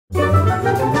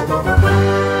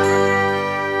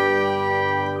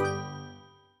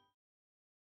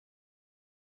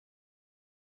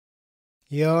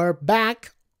You're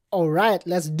back. All right,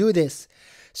 let's do this.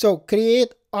 So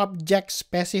create object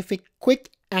specific quick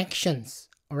actions.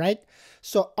 All right.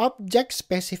 So object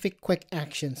specific quick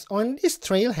actions. On this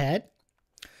Trailhead,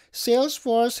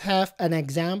 Salesforce have an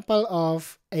example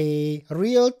of a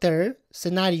realtor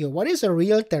scenario. What is a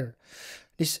realtor?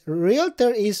 This realtor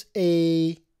is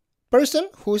a person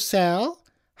who sell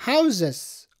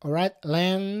houses, all right,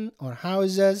 land or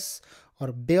houses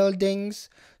or buildings.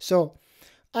 So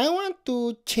I want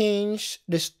to change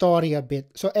the story a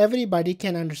bit so everybody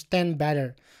can understand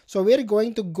better. So we're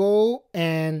going to go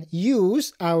and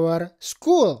use our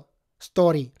school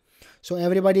story. So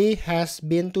everybody has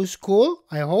been to school,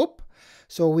 I hope.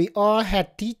 So we all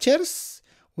had teachers.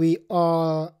 We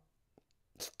all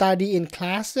study in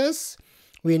classes.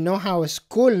 We know how a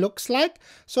school looks like.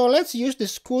 So let's use the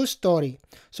school story.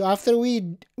 So after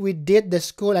we did the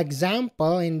school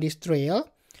example in this trail,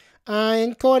 I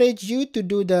encourage you to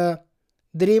do the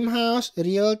dream house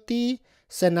realty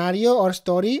scenario or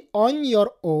story on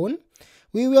your own.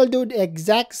 We will do the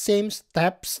exact same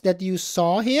steps that you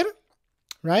saw here,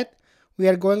 right? We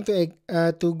are going to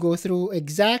go through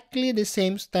exactly the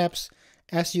same steps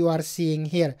as you are seeing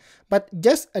here, but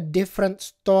just a different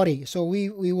story, so we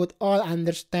would all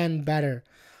understand better.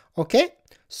 Okay,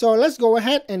 so let's go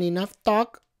ahead, and enough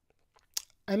talk.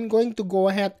 I'm going to go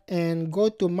ahead and go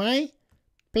to my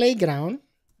playground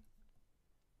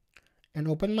and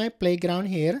open my playground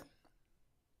here.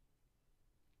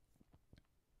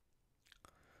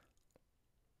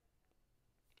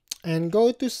 And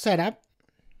go to setup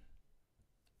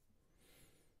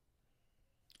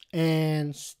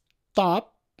and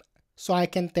stop so I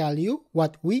can tell you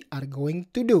what we are going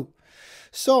to do.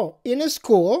 So in a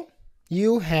school,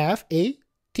 you have a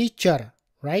teacher,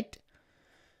 right?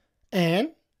 And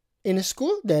in a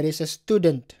school, there is a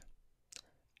student.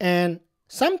 And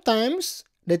sometimes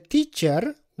the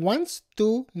teacher wants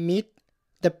to meet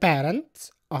the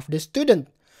parents of the student.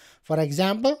 For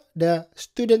example, the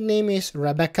student name is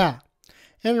Rebecca.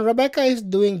 And Rebecca is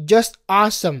doing just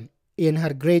awesome in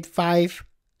her grade 5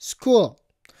 school.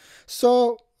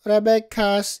 So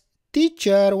Rebecca's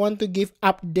teacher want to give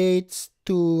updates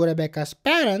to Rebecca's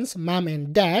parents, mom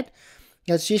and dad,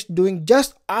 that she's doing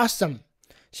just awesome.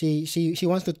 She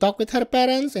wants to talk with her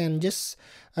parents and just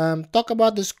talk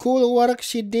about the school work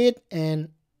she did and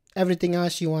everything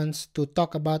else she wants to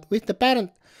talk about with the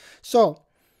parent. So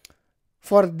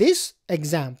for this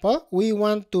example, we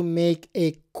want to make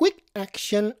a quick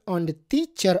action on the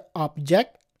teacher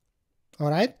object,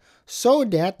 all right, so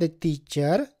that the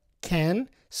teacher can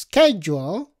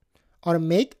schedule or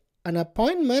make an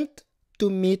appointment to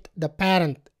meet the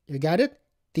parent. You got it?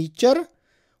 Teacher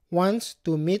wants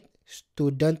to meet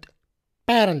student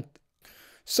parent.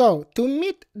 So to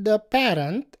meet the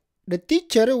parent, the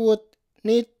teacher would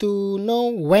need to know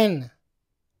when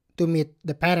to meet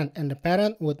the parent, and the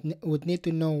parent would need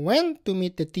to know when to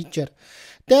meet the teacher.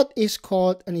 That is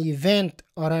called an event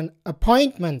or an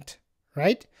appointment,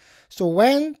 right? So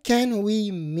when can we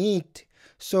meet?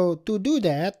 So to do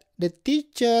that, the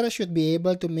teacher should be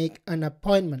able to make an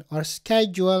appointment or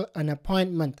schedule an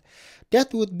appointment.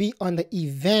 That would be on the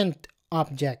event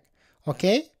object.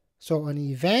 Okay? So an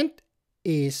event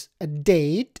is a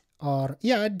date or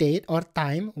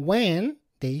time when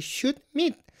they should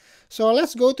meet. So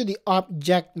let's go to the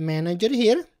object manager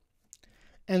here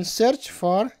and search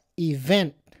for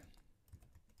event.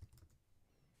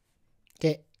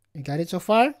 Okay, you got it so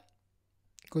far?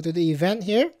 Go to the event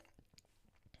here.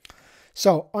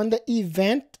 So on the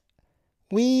event,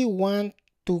 we want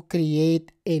to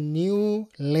create a new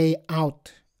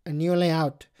layout.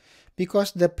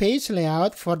 Because the page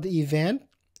layout for the event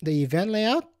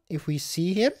layout, if we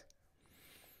see here,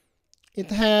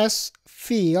 it has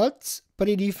fields,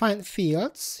 predefined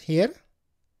fields here,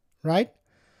 right?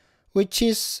 Which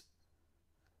is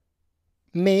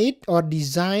made or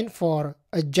designed for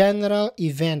a general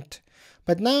event.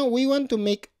 But now we want to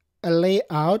make a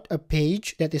layout, a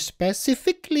page that is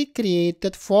specifically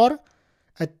created for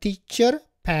a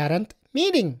teacher-parent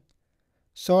meeting.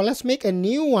 So let's make a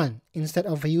new one instead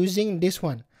of using this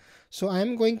one. So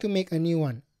I'm going to make a new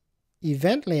one.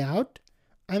 Event layout.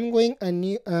 I'm going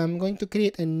to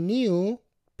create a new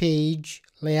page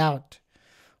layout.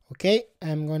 Okay,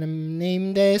 I'm going to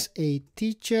name this a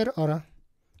teacher or a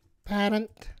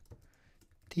parent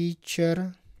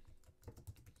teacher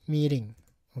meeting.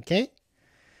 Okay,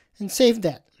 and save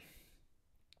that.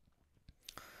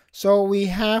 So we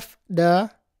have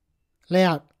the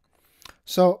layout.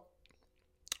 So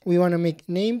we want to make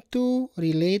name to,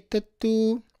 related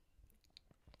to,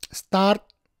 start,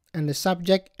 and the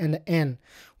subject, and the end.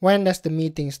 When does the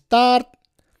meeting start,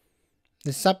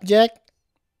 the subject,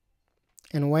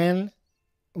 and when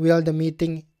will the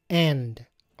meeting end?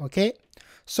 Okay,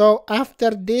 so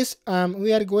after this,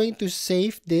 we are going to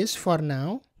save this for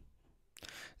now.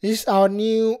 This is our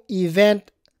new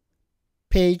event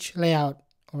page layout.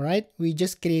 All right, we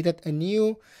just created a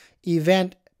new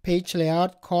event page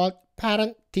layout called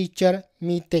parent teacher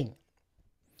meeting.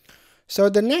 So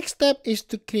the next step is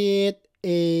to create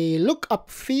a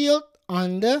lookup field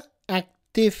on the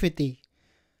activity.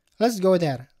 Let's go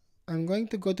there. I'm going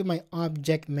to go to my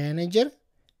object manager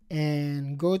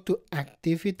and go to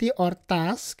activity or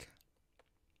task.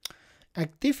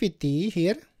 Activity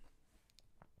here.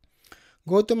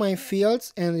 Go to my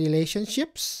fields and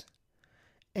relationships.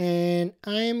 And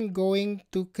I'm going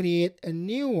to create a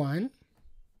new one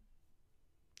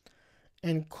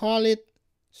and call it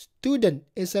student.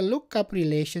 Is a lookup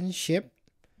relationship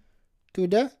to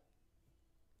the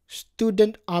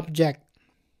student object.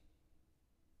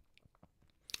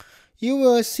 You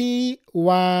will see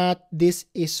what this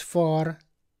is for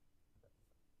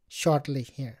shortly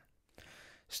here.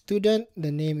 Student,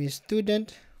 the name is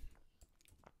student.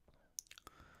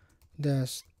 The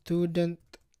student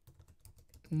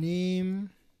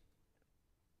name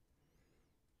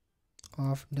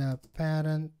of the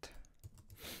parent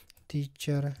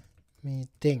teacher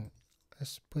meeting.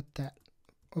 Let's put that,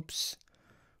 oops,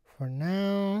 for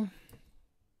now.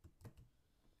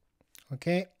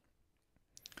 Okay.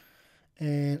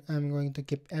 And I'm going to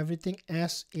keep everything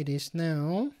as it is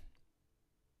now.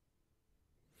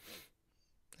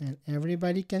 And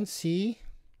everybody can see.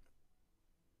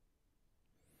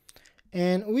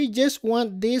 And we just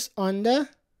want this on the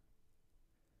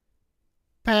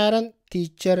parent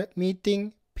teacher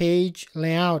meeting page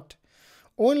layout.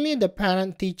 Only the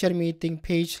parent teacher meeting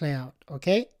page layout.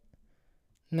 Okay.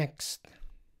 Next.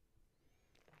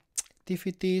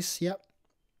 Activities. Yep.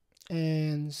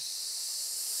 And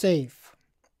save.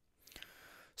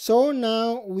 So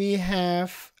now we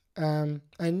have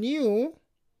a new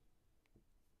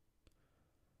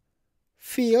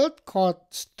field called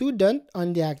student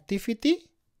on the activity,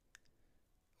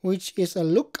 which is a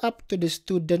lookup to the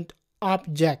student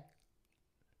object.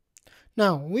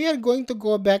 Now we are going to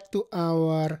go back to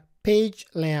our page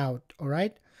layout. All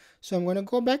right. So I'm going to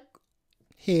go back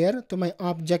here to my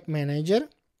object manager,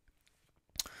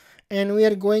 and we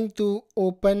are going to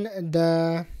open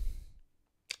the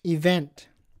event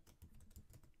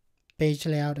page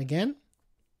layout again.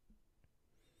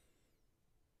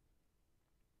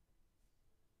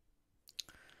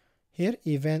 Here,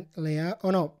 event layout.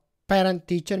 Oh no, parent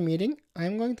teacher meeting.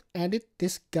 I'm going to edit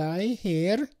this guy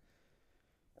here.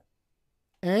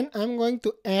 And I'm going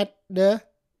to add the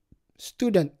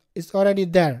student. It's already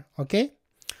there. Okay.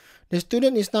 The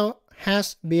student is now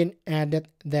has been added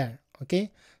there. Okay.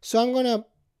 So I'm going to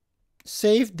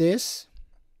save this.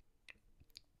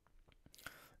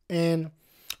 And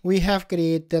we have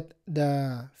created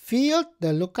the field,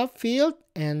 the lookup field,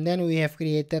 and then we have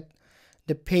created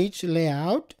the page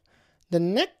layout. The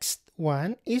next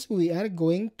one is we are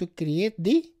going to create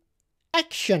the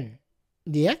action.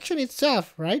 The action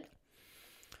itself, right?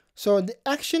 So the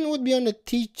action would be on the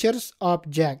teacher's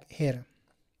object here.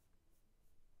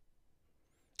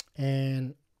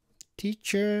 And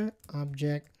teacher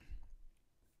object.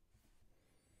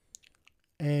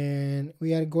 And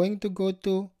we are going to go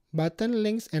to button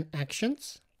links and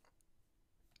actions.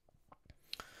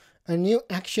 A new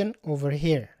action over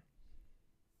here.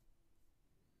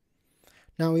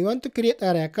 Now we want to create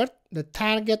a record. The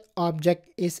target object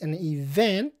is an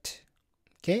event.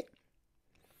 Okay.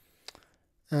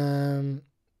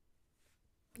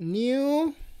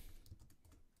 New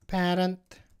parent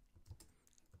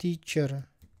teacher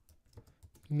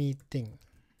meeting.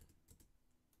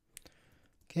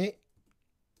 Okay.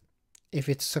 If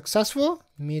it's successful,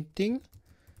 meeting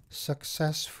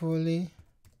successfully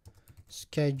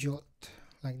scheduled,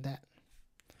 like that.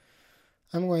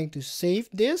 I'm going to save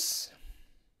this.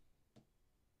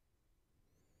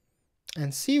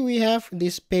 And see, we have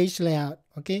this page layout.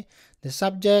 Okay. The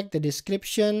subject, the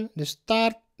description, the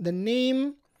start, the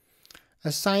name,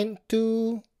 assigned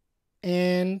to,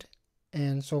 and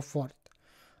so forth.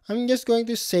 I'm just going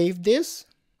to save this.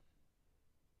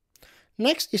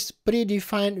 Next is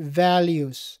predefined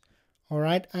values. All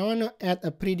right. I want to add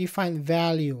a predefined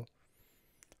value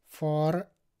for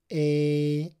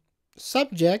a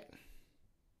subject.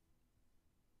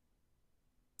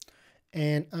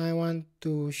 And I want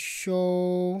to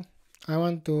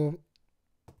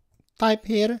type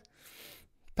here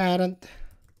parent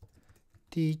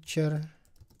teacher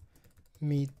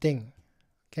meeting.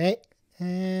 Okay,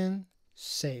 and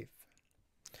save.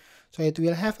 So it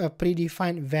will have a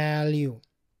predefined value.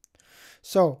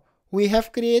 So we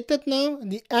have created now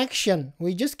the action.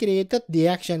 We just created the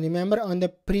action. Remember on the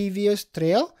previous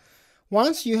trail,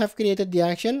 once you have created the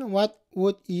action, what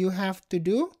would you have to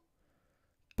do?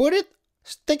 Put it,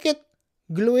 stick it,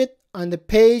 glue it on the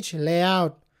page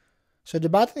layout. So the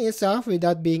button itself,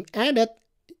 without being added,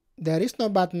 there is no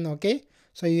button, okay?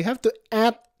 So you have to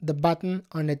add the button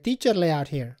on the teacher layout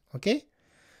here, okay?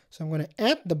 So I'm going to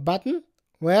add the button.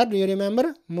 Where do you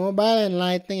remember? Mobile and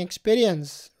Lightning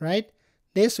Experience, right?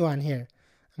 This one here.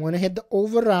 I'm going to hit the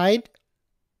override.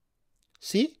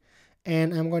 See?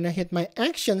 And I'm going to hit my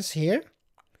actions here.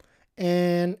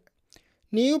 And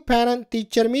new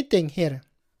parent-teacher meeting here.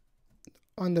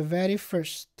 On the very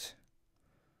first.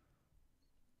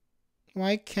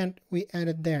 Why can't we add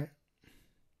it there?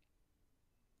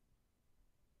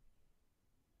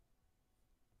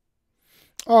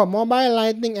 Oh, mobile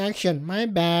lightning action. My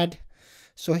bad.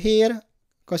 So here,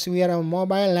 because we are on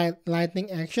mobile lightning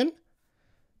action,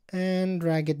 and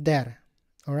drag it there.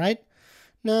 All right.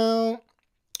 Now,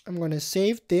 I'm going to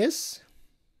save this.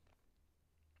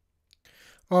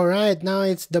 All right. Now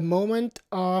it's the moment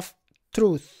of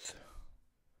truth.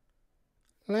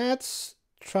 Let's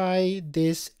try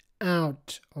this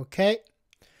out. Okay.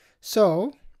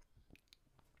 So,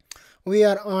 we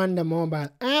are on the mobile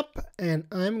app, and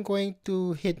I'm going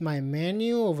to hit my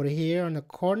menu over here on the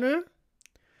corner,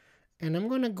 and I'm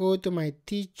going to go to my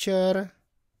teacher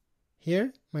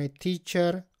here, my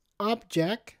teacher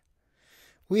object.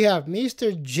 We have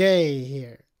Mr. J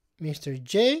here, Mr.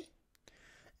 J,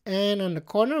 and on the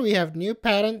corner we have new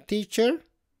parent teacher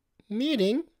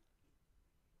meeting.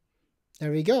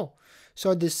 There we go.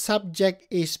 So the subject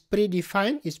is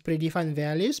predefined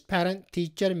values, parent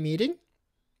teacher meeting.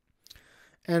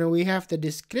 And we have the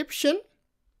description,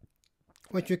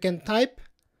 which you can type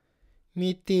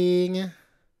meet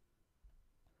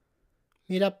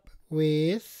up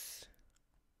with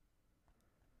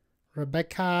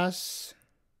Rebecca's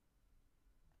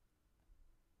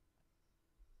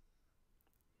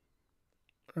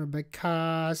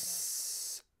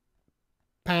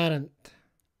parent.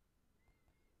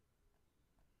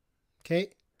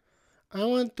 Okay, I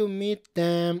want to meet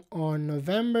them on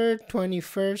November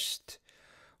 21st,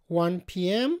 1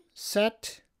 p.m.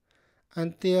 set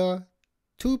until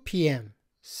 2 p.m.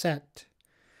 set.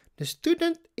 The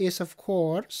student is, of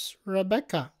course,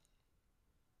 Rebecca.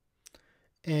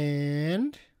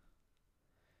 And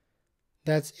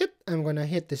that's it. I'm going to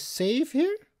hit the save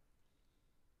here.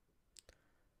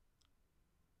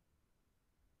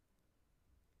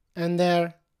 And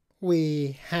there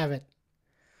we have it.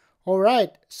 All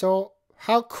right. So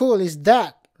how cool is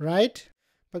that, right?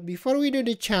 But before we do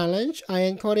the challenge, I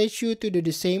encourage you to do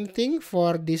the same thing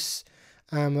for this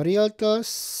realtor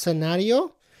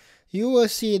scenario. You will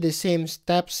see the same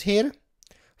steps here.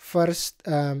 First,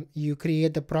 you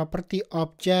create the property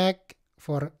object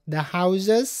for the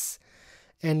houses,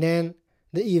 and then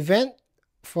the event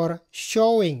for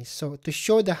showing. So to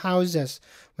show the houses,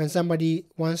 when somebody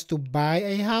wants to buy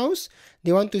a house,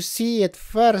 they want to see it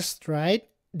first, right?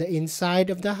 The inside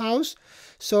of the house.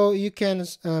 So you can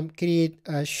create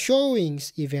a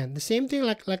showings event. The same thing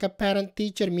like a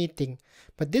parent-teacher meeting.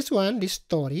 But this one, this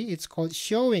story, it's called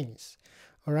showings.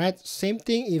 All right, same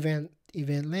thing, event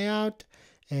layout,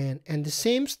 and the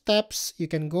same steps you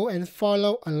can go and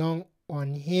follow along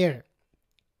on here.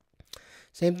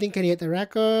 Same thing, create a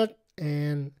record,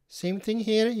 and same thing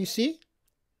here, you see.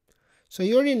 So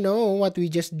you already know what we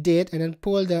just did, and then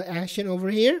pull the action over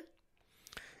here,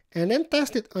 and then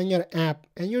test it on your app,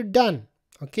 and you're done.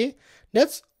 Okay,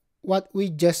 that's what we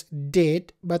just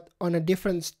did, but on a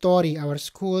different story, our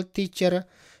school teacher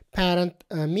parent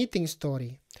meeting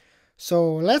story.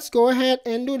 So let's go ahead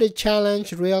and do the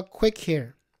challenge real quick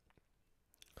here.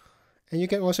 And you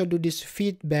can also do this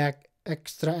feedback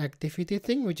extra activity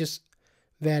thing, which is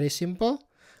very simple.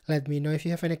 Let me know if you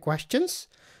have any questions.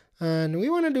 And we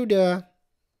want to do the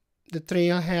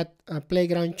Trailhead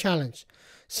playground challenge.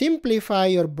 Simplify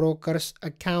your broker's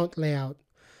account layout.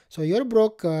 So your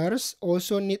brokers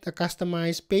also need a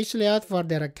customized page layout for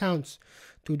their accounts.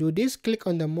 To do this, click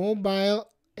on the mobile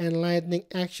and lightning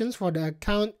actions for the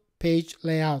account page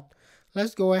layout.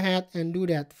 Let's go ahead and do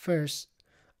that first.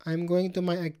 I'm going to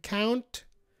my account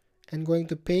and going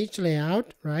to page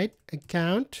layout, right?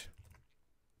 Account.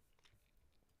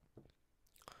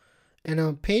 And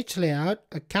on page layout,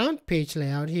 account page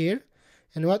layout here.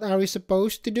 And what are we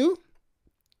supposed to do?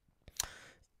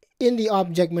 In the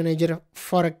object manager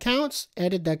for accounts,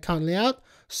 edit the account layout.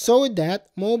 so that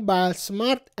mobile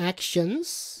smart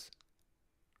actions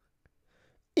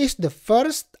is the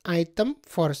first item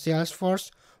for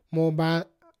Salesforce mobile.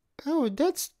 Oh,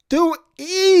 that's too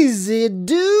easy,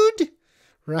 dude!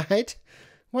 Right?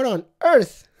 What on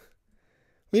earth?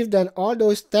 We've done all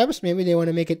those steps. Maybe they want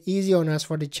to make it easy on us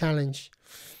for the challenge,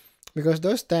 because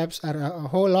those steps are a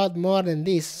whole lot more than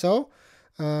this. So,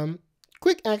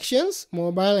 quick actions,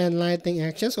 mobile and lighting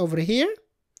actions over here.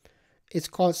 It's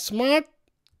called smart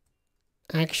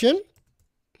action,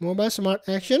 mobile smart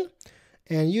action.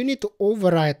 And you need to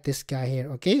override this guy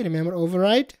here, okay? Remember,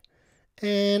 override,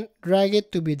 and drag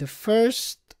it to be the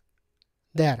first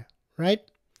there, right?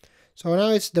 So now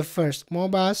it's the first,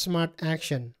 mobile smart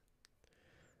action.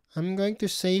 I'm going to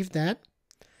save that.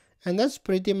 And that's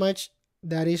pretty much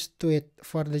that is to it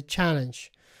for the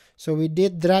challenge. So we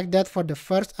did drag that for the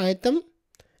first item.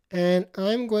 And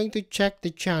I'm going to check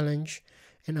the challenge.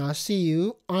 And I'll see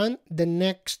you on the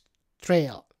next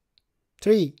trail.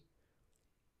 3,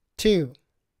 2,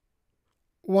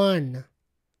 1.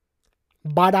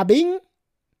 Bada bing.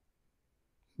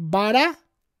 Bada.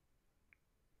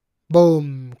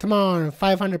 Boom. Come on,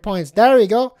 500 points. There we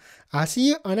go. I'll see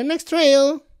you on the next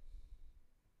trail.